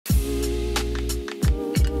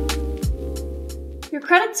Your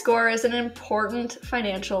credit score is an important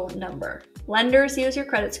financial number. Lenders use your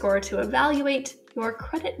credit score to evaluate your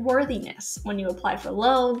credit worthiness when you apply for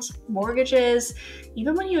loans, mortgages,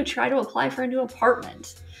 even when you try to apply for a new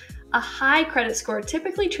apartment. A high credit score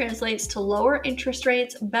typically translates to lower interest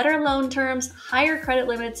rates, better loan terms, higher credit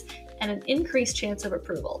limits, and an increased chance of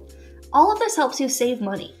approval. All of this helps you save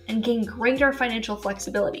money and gain greater financial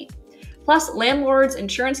flexibility. Plus, landlords,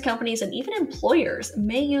 insurance companies, and even employers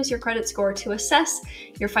may use your credit score to assess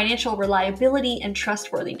your financial reliability and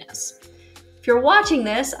trustworthiness. If you're watching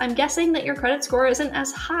this, I'm guessing that your credit score isn't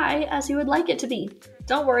as high as you would like it to be.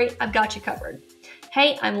 Don't worry, I've got you covered.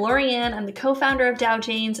 Hey, I'm Lorianne. I'm the co-founder of Dow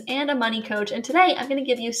Janes and a money coach, and today I'm going to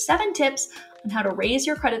give you 7 tips on how to raise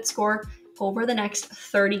your credit score over the next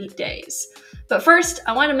 30 days. But first,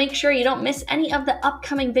 I want to make sure you don't miss any of the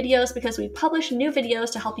upcoming videos because we publish new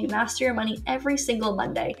videos to help you master your money every single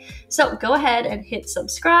Monday. So go ahead and hit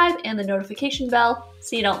subscribe and the notification bell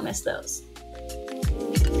so you don't miss those.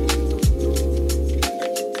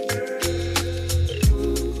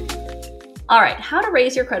 All right, how to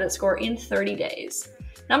raise your credit score in 30 days.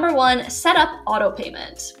 Number 1, set up auto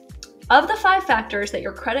payment. Of the 5 factors that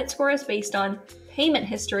your credit score is based on, payment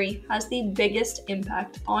history has the biggest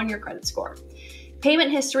impact on your credit score.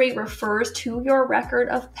 Payment history refers to your record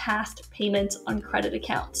of past payments on credit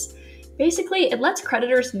accounts. Basically, it lets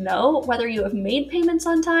creditors know whether you have made payments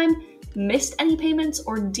on time, missed any payments,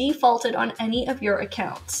 or defaulted on any of your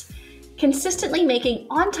accounts. Consistently making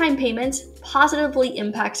on-time payments positively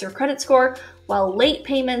impacts your credit score, while late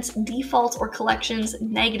payments, defaults, or collections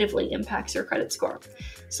negatively impacts your credit score.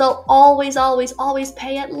 So always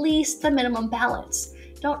pay at least the minimum balance.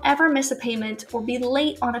 Don't ever miss a payment or be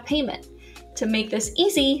late on a payment. To make this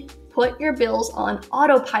easy, put your bills on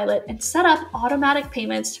autopilot and set up automatic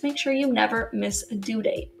payments to make sure you never miss a due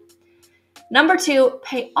date. Number 2,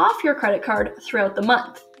 pay off your credit card throughout the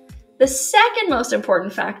month. The second most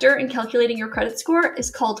important factor in calculating your credit score is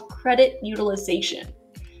called credit utilization.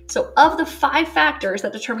 So of the 5 factors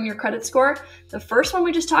that determine your credit score, the first one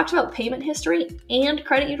we just talked about, payment history, and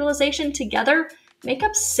credit utilization together make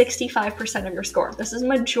up 65% of your score. This is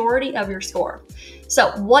majority of your score.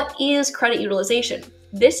 So what is credit utilization?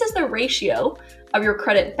 This is the ratio of your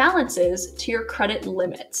credit balances to your credit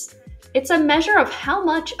limits. It's a measure of how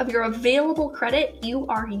much of your available credit you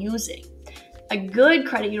are using. A good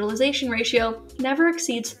credit utilization ratio never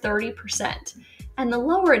exceeds 30%, and the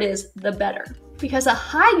lower it is, the better. Because a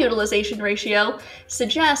high utilization ratio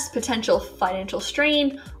suggests potential financial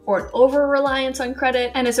strain or an over-reliance on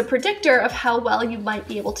credit and is a predictor of how well you might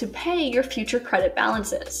be able to pay your future credit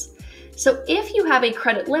balances. So if you have a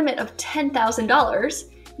credit limit of $10,000,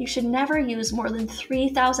 you should never use more than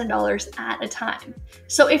 $3,000 at a time.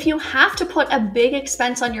 So if you have to put a big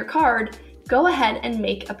expense on your card, go ahead and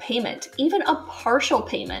make a payment, even a partial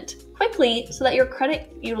payment, quickly so that your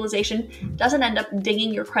credit utilization doesn't end up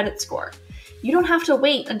dinging your credit score. You don't have to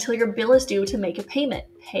wait until your bill is due to make a payment.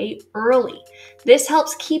 Pay early. This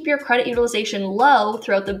helps keep your credit utilization low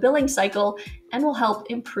throughout the billing cycle and will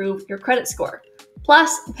help improve your credit score.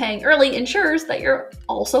 Plus, paying early ensures that you're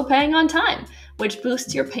also paying on time, which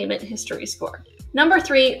boosts your payment history score. Number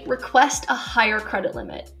 3, request a higher credit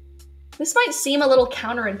limit. This might seem a little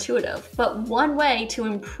counterintuitive, but one way to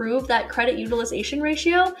improve that credit utilization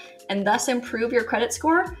ratio and thus improve your credit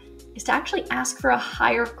score is to actually ask for a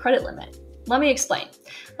higher credit limit. Let me explain.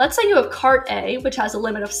 Let's say you have card A, which has a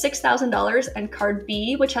limit of $6,000, and card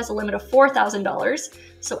B, which has a limit of $4,000.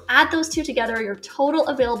 So add those two together, your total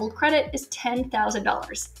available credit is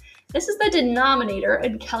 $10,000. This is the denominator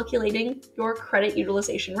in calculating your credit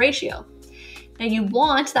utilization ratio. Now you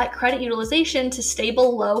want that credit utilization to stay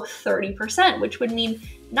below 30%, which would mean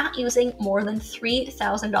not using more than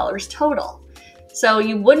 $3,000 total. So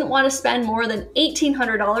you wouldn't want to spend more than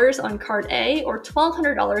 $1,800 on card A or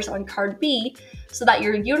 $1,200 on card B so that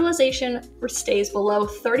your utilization stays below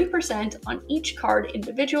 30% on each card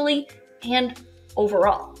individually and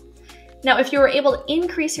overall. Now, if you were able to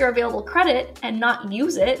increase your available credit and not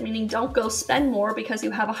use it, meaning don't go spend more because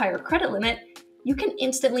you have a higher credit limit, you can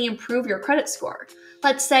instantly improve your credit score.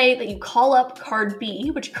 Let's say that you call up card B,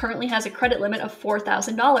 which currently has a credit limit of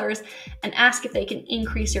 $4,000, and ask if they can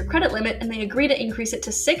increase your credit limit, and they agree to increase it to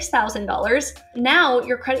 $6,000. Now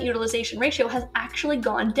your credit utilization ratio has actually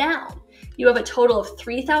gone down. You have a total of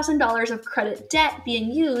 $3,000 of credit debt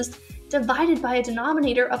being used divided by a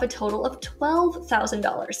denominator of a total of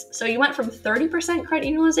 $12,000. So you went from 30% credit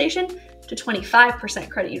utilization to 25%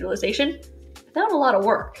 credit utilization without a lot of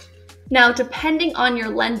work. Now, depending on your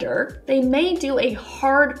lender, they may do a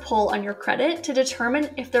hard pull on your credit to determine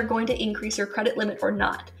if they're going to increase your credit limit or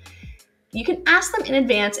not. You can ask them in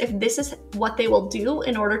advance if this is what they will do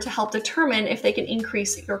in order to help determine if they can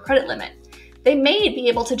increase your credit limit. They may be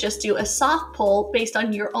able to just do a soft pull based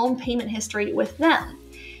on your own payment history with them.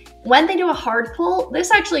 When they do a hard pull,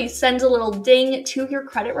 this actually sends a little ding to your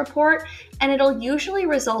credit report, and it'll usually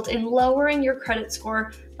result in lowering your credit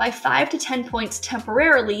score by 5 to 10 points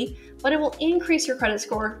temporarily, but it will increase your credit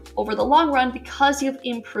score over the long run because you've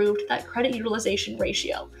improved that credit utilization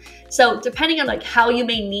ratio. So depending on how you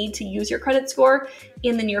may need to use your credit score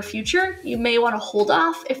in the near future, you may want to hold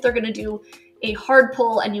off if they're going to do a hard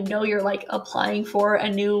pull and you're applying for a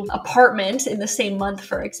new apartment in the same month,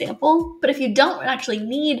 for example. But if you don't actually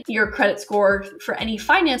need your credit score for any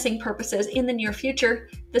financing purposes in the near future,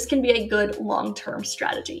 this can be a good long-term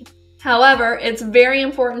strategy. However, it's very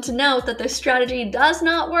important to note that this strategy does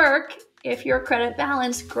not work if your credit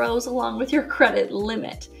balance grows along with your credit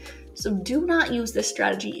limit. So do not use this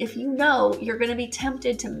strategy if you know you're going to be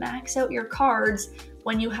tempted to max out your cards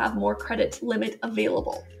when you have more credit limit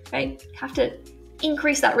available. Right? You have to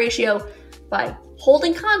increase that ratio by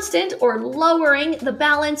holding constant or lowering the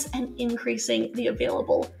balance and increasing the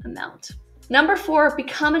available amount. Number 4,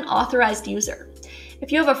 become an authorized user.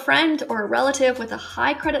 If you have a friend or a relative with a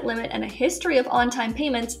high credit limit and a history of on-time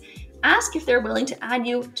payments, ask if they're willing to add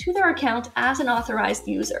you to their account as an authorized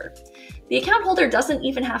user. The account holder doesn't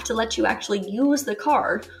even have to let you actually use the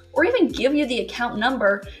card or even give you the account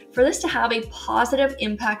number for this to have a positive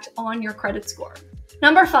impact on your credit score.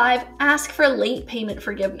 Number 5, ask for late payment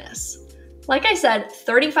forgiveness. Like I said,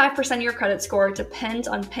 35% of your credit score depends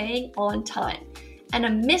on paying on time, and a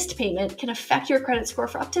missed payment can affect your credit score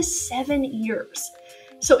for up to 7 years.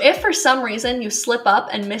 So if for some reason you slip up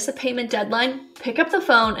and miss a payment deadline, pick up the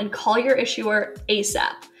phone and call your issuer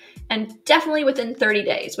ASAP, and definitely within 30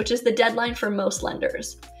 days, which is the deadline for most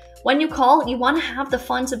lenders. When you call, you want to have the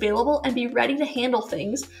funds available and be ready to handle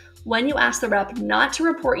things when you ask the rep not to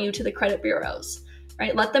report you to the credit bureaus.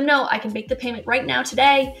 Right? Let them know I can make the payment right now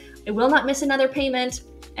today. I will not miss another payment.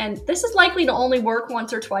 And this is likely to only work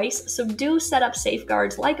once or twice, so do set up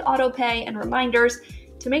safeguards like autopay and reminders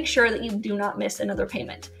to make sure that you do not miss another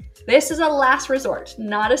payment. This is a last resort,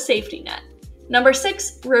 not a safety net. Number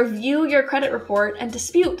 6, review your credit report and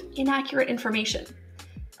dispute inaccurate information.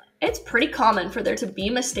 It's pretty common for there to be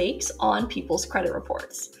mistakes on people's credit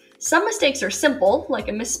reports. Some mistakes are simple, like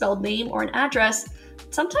a misspelled name or an address.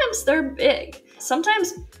 Sometimes they're big.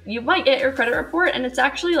 Sometimes you might get your credit report and it's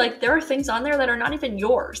actually there are things on there that are not even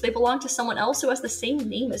yours. They belong to someone else who has the same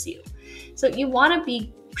name as you. So you want to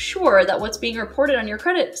be sure that what's being reported on your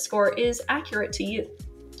credit score is accurate to you.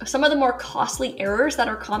 Some of the more costly errors that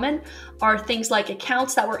are common are things like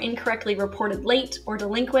accounts that were incorrectly reported late or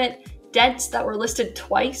delinquent, debts that were listed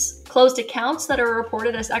twice, closed accounts that are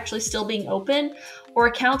reported as actually still being open, or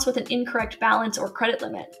accounts with an incorrect balance or credit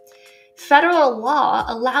limit. Federal law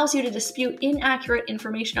allows you to dispute inaccurate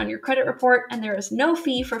information on your credit report, and there is no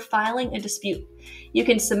fee for filing a dispute. You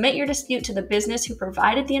can submit your dispute to the business who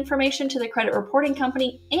provided the information to the credit reporting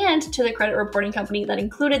company and to the credit reporting company that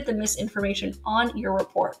included the misinformation on your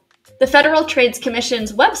report. The Federal Trade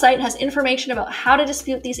Commission's website has information about how to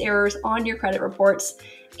dispute these errors on your credit reports,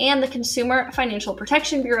 and the Consumer Financial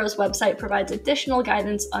Protection Bureau's website provides additional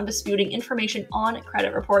guidance on disputing information on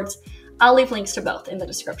credit reports. I'll leave links to both in the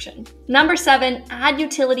description. Number 7, add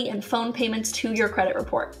utility and phone payments to your credit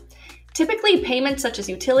report. Typically, payments such as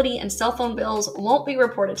utility and cell phone bills won't be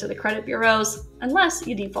reported to the credit bureaus unless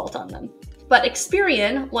you default on them. But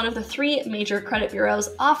Experian, one of the 3 major credit bureaus,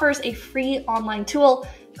 offers a free online tool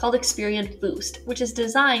called Experian Boost, which is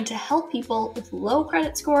designed to help people with low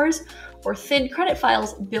credit scores or thin credit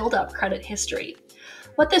files build up credit history.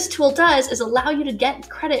 What this tool does is allow you to get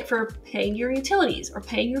credit for paying your utilities or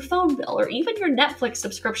paying your phone bill or even your Netflix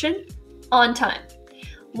subscription on time.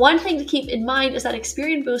 One thing to keep in mind is that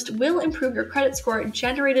Experian Boost will improve your credit score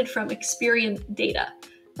generated from Experian data.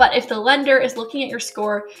 But if the lender is looking at your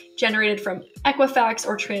score generated from Equifax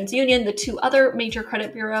or TransUnion, the 2 other major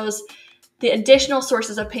credit bureaus, the additional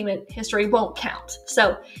sources of payment history won't count.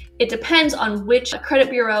 So it depends on which credit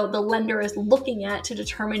bureau the lender is looking at to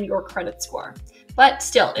determine your credit score. But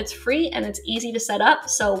still, it's free and it's easy to set up,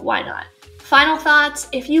 so why not? Final thoughts,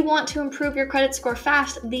 if you want to improve your credit score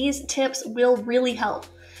fast, these tips will really help.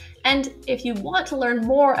 And if you want to learn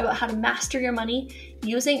more about how to master your money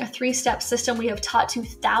using a 3-step system we have taught to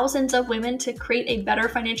thousands of women to create a better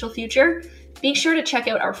financial future, be sure to check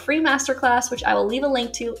out our free masterclass, which I will leave a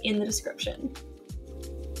link to in the description.